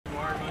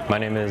My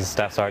name is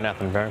Staff Sergeant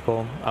Nathan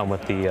Vernicle. I'm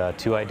with the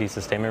 2ID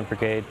Sustainment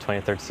Brigade,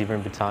 23rd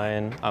CBRNE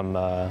Battalion. I'm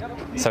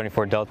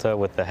 74 Delta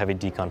with the Heavy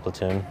Decon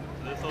Platoon.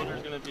 This soldier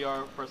is going to be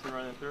our person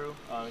running through.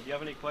 If you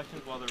have any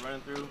questions while they're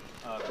running through,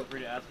 feel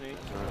free to ask me.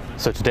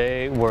 So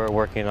today we're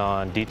working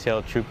on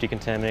detailed troop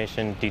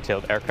decontamination,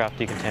 detailed aircraft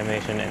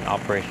decontamination, and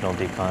operational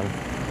decon.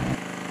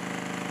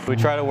 We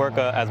try to work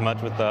as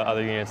much with the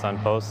other units on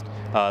post.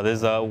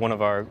 This is one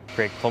of our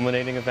great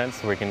culminating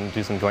events where we can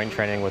do some joint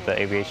training with the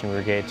Aviation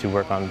Brigade to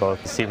work on both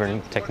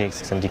CBRNE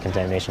techniques and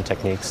decontamination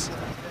techniques.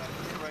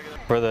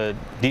 For the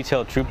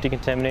detailed troop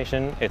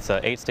decontamination, it's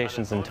 8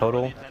 stations in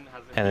total,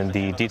 and then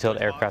the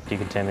detailed aircraft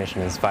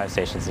decontamination is 5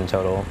 stations in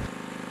total.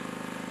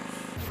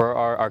 For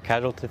our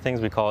casualty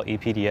things, we call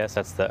EPDS,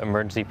 that's the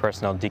Emergency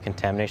Personnel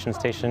Decontamination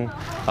Station.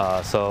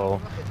 So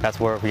that's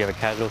where if we have a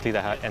casualty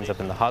that ends up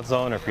in the hot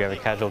zone, or if we have a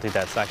casualty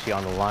that's actually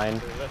on the line,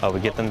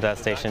 we get them to that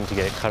station to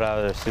get it cut out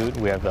of their suit.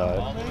 We have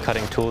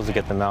cutting tools to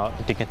get them out,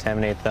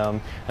 decontaminate them,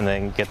 and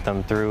then get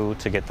them through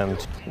to get them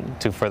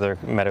to further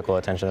medical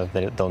attention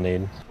that they'll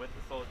need.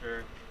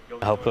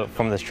 I hope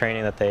from this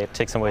training that they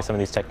take away some of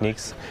these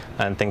techniques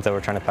and things that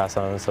we're trying to pass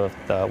on, so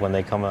if, when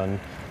they come on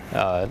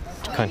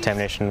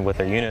contamination with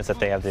their units, that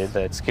they have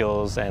the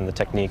skills and the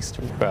techniques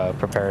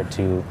prepared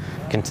to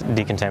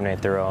decontaminate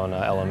their own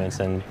elements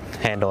and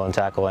handle and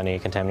tackle any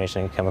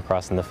contamination they come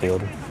across in the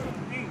field.